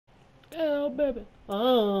Yeah, baby.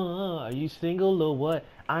 Are you single or what?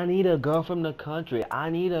 I need a girl from the country. I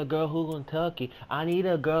need a girl who Kentucky. I need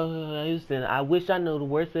a girl who Houston. I wish I knew the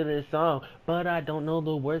words of this song, but I don't know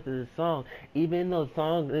the words of this song. Even though the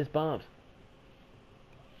song is bumps.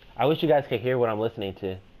 I wish you guys could hear what I'm listening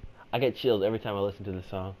to. I get chills every time I listen to the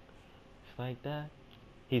song. It's like that.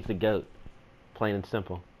 He's the GOAT. Plain and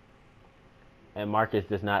simple. And Marcus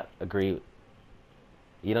does not agree.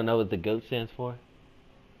 You don't know what the GOAT stands for?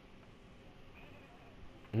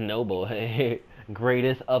 No boy.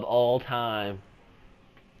 Greatest of all time.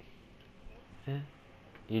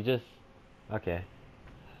 You just... Okay.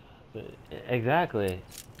 Exactly.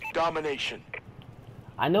 Domination.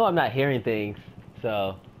 I know I'm not hearing things,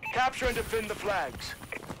 so... Capture and defend the flags.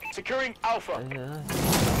 Securing Alpha.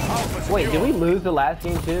 Alpha secure. Wait, did we lose the last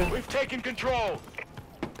game too? We've taken control.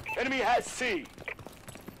 Enemy has C.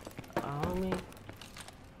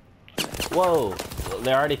 Whoa,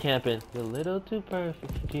 they're already camping. You're a little too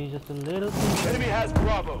perfect. She's just a little too... Enemy has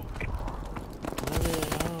Bravo.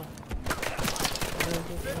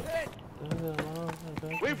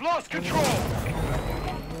 We've lost control.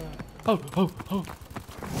 Oh.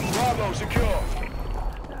 Bravo secure.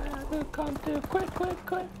 Come to quick.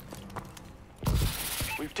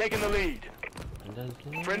 We've taken the lead.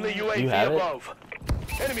 Friendly UAV above.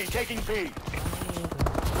 Enemy taking B.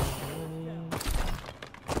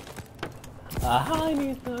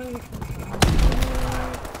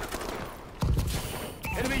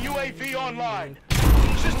 Enemy UAV online.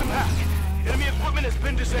 System hack. Enemy equipment has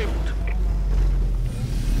been disabled.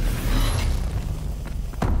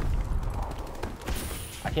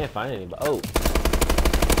 I can't find anybody. Oh.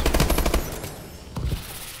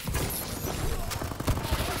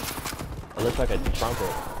 It looks like a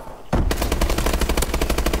trumpet.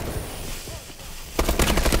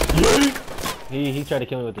 He tried to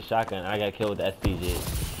kill me with the shotgun. I got killed with the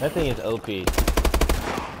SPG. That thing is OP.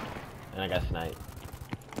 And I got sniped.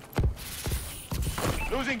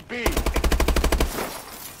 Losing B.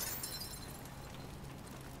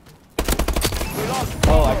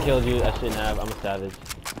 Oh, I killed you. I shouldn't have. I'm a savage.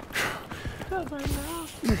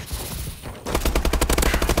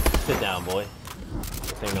 Sit down, boy.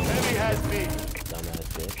 Enemy has B. Dumbass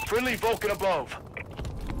bitch. Friendly Vulcan above.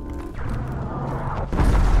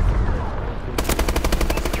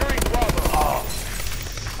 Securing Bravo. Oh.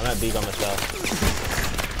 I'm at B by myself.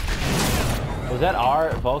 Was that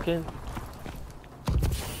our Vulcan?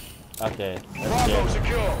 Okay. Bravo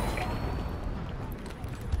secure.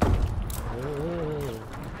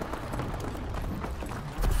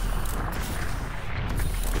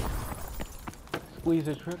 Squeeze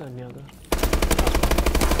the trigger, nigga.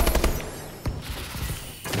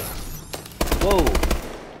 Whoa!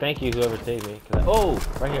 Thank you, whoever saved me. Oh,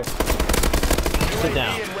 right here. Sit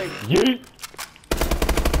down. Yeet!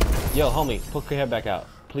 Yo, homie, poke your head back out.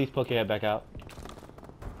 Please poke your head back out.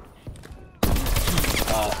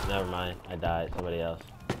 Never mind. I died. Somebody else.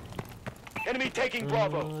 Enemy taking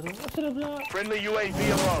Bravo. Friendly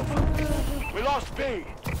UAV above. We lost B.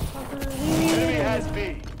 Enemy has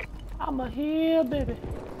B. I'm a here, baby.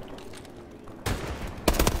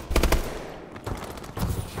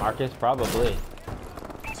 Marcus, probably.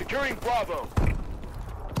 Securing Bravo.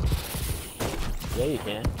 Yeah, you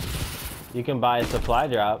can. You can buy a supply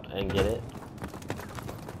drop and get it.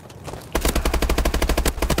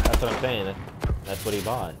 That's what I'm saying. That's what he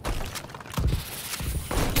bought.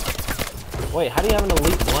 Wait, how do you have an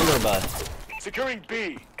elite blunderbuss? Securing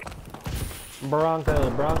B. Bronco.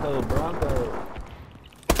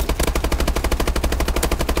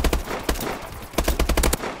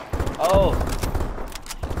 Oh!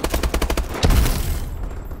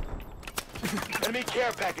 Enemy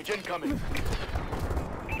care package incoming.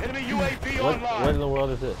 Enemy UAV online. What in the world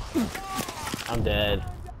is this? I'm dead.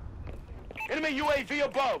 Enemy UAV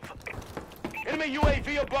above. Enemy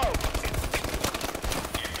UAV above.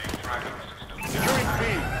 Securing B.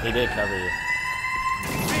 He did cover you.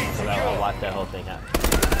 B So secure. I'll watch that whole thing happen.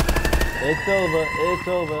 It's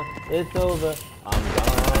over. I'm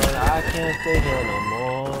gone. I can't stay here no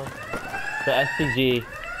more. The SPG.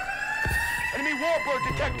 Enemy warbird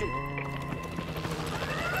detected.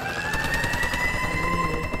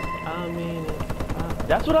 I mean it.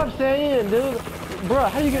 That's what I'm saying, dude. Bruh,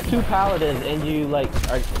 how do you get two paladins and you like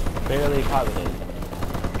are barely cognizant?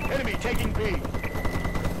 Enemy taking B.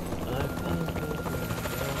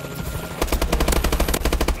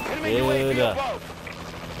 Enemy UAV above.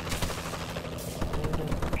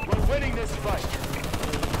 We're winning this fight.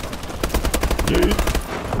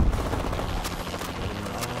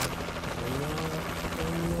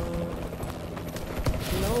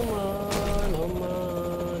 No more.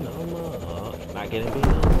 Not getting beat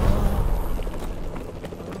no more.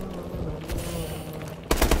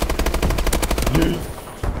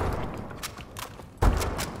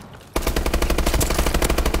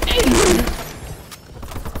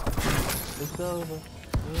 It's over.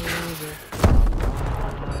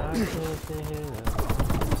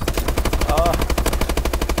 Oh,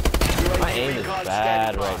 my aim is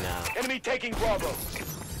bad right now. Enemy taking Bravo.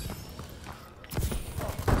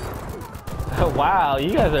 Wow,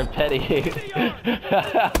 you guys are petty.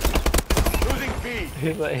 Losing B.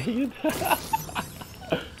 He's like, he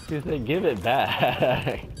said, give it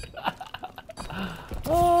back.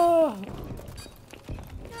 Oh.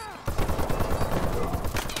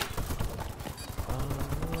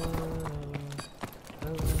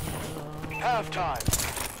 Halftime.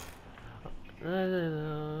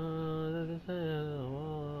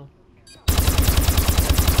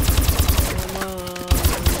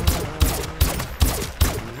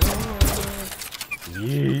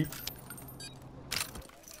 Yeet.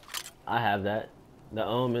 I have that. The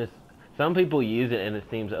ohm is. Some people use it and it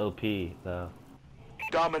seems OP though.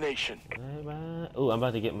 Domination. Ooh, I'm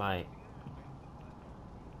about to get my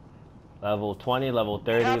level 20, level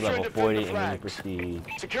 30, Capture level and 40, defend the and then flags. prestige.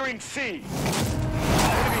 Securing C. Enemy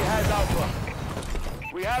has Alpha.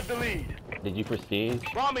 We have the lead. Did you prestige?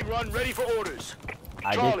 Bombing run ready for orders.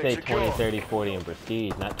 I Charlie, did say secure. 20, 30, 40, and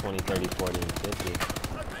prestige, not 20, 30, 40, and 50.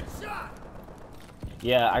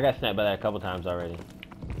 Yeah, I got sniped by that a couple times already.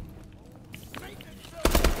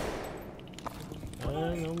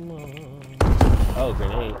 Oh,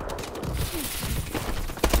 grenade.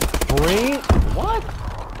 Green? What?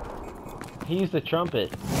 He used the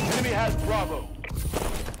trumpet. Enemy has Bravo.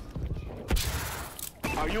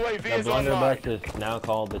 Our UAV The is online. blunderbuss is now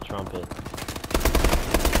called the trumpet.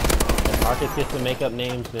 If Arcus gets to make up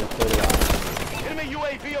names, then so do I. Enemy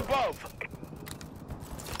UAV above.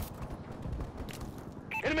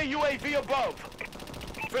 Enemy UAV above.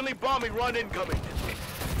 Friendly bombing run incoming.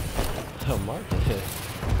 Oh, Marcus.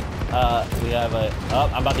 We have a... Oh,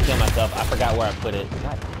 I'm about to kill myself. I forgot where I put it.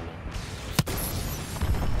 God damn it.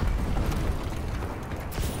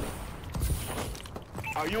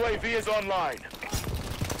 Our UAV is online.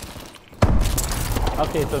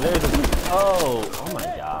 Okay, so there's a... Oh my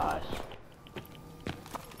gosh.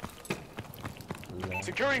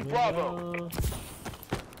 Securing Bravo.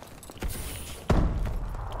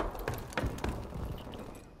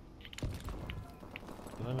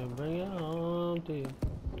 Let me bring it home to you.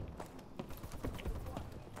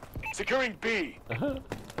 Securing B.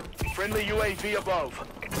 Friendly UAV above.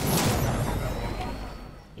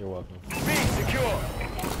 You're welcome. B secure.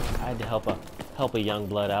 I had to help a young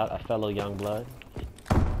blood out, a fellow young blood.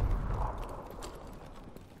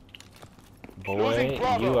 Boy,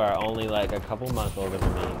 you are only like a couple months older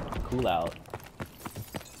than me. Cool out.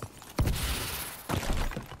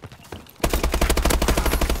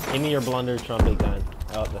 Give me your blunder trumpet gun.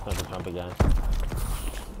 Oh, that's not the trumpet gun.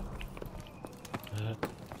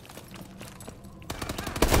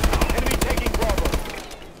 Enemy taking Bravo.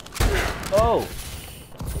 Oh!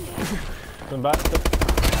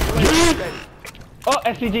 Oh,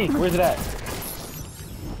 SCG! Where's it at?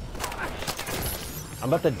 I'm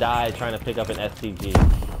about to die trying to pick up an SCG.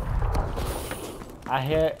 I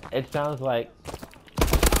hear it sounds like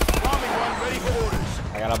Bombing run ready for orders.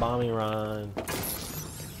 I got a bombing run.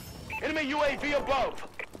 Enemy UAV above.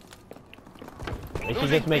 They should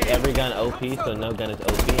just make every gun OP so no gun is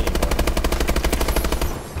OP anymore.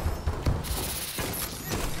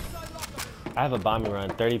 I have a bombing run,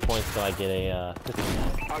 30 points till I get a system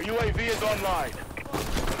hack. Our UAV is online.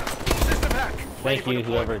 System hack. Thank you,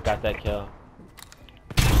 whoever got that kill.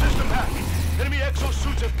 System hack. Enemy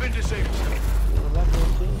exosuits have been disabled.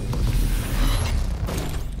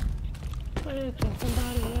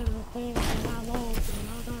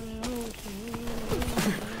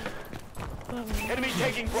 Enemy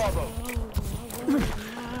taking Bravo.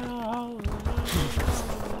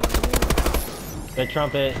 The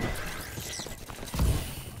trumpet.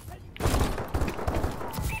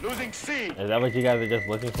 Losing C. Is that what you guys are just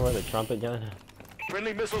looking for? The trumpet gun?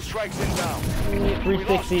 Friendly missile strikes inbound.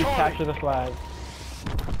 360, Charlie. capture the flag.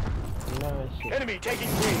 Nice. Enemy taking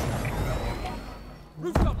B. A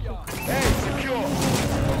secure.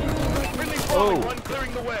 Friendly bombing run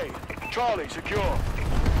clearing the way. Charlie secure.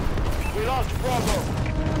 We lost Bravo.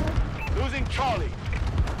 Losing Charlie.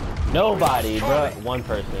 Nobody, bro. One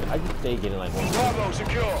person. I just stay getting like one person. Bravo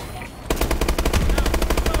secure.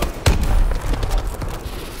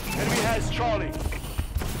 Enemy has Charlie.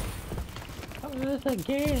 This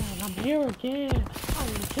again. I'm here again.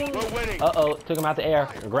 We're winning. Uh-oh. Took him out the air.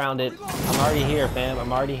 Grounded. I'm already here, fam.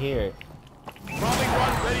 I'm already here. Bombing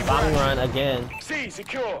run ready for Bombing action. run again. C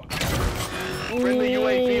secure. Friendly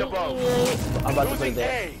UAV above. I'm about to put it Losing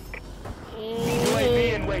there. A.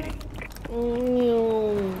 UAV in waiting.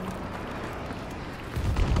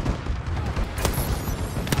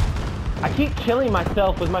 I keep killing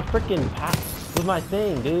myself with my freaking with my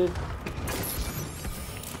thing, dude.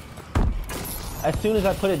 As soon as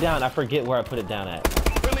I put it down, I forget where I put it down at.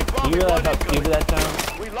 Do you realize how stupid that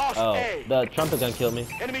sounds? We lost Oh, A. the trumpet gun killed me.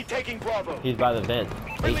 Enemy taking Bravo. He's by the vent.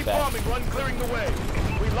 Friendly bombing run clearing the way.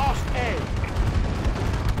 We lost A.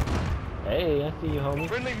 Hey, I see you, homie.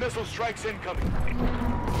 Friendly missile strikes incoming.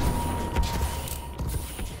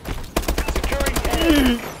 Securing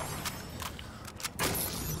A.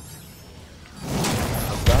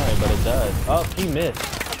 I'm sorry, but it does. Oh, he missed.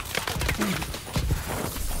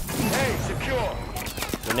 A secure.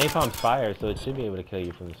 The napalm's fire, so it should be able to kill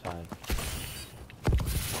you from the side.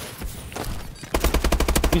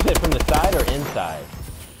 You said from the side or inside?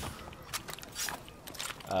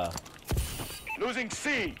 Losing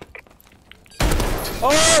C.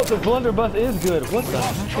 Oh, the blunderbuss is good. What the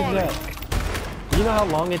heck is that? You know how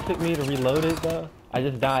long it took me to reload it, though? I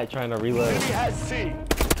just died trying to reload. Enemy has C.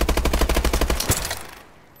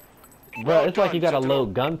 Bro, it's like you gotta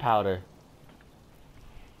load gunpowder.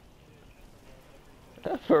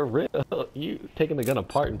 For real. You taking the gun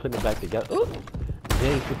apart and putting it back together. Ooh.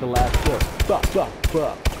 James with the last kill.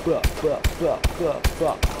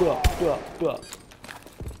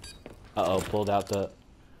 Uh-oh, pulled out the...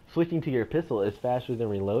 Switching to your pistol is faster than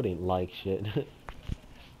reloading, like shit.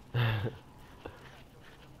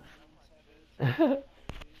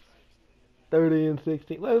 30 and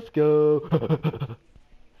 16, let's go.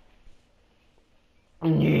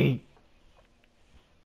 Yeet.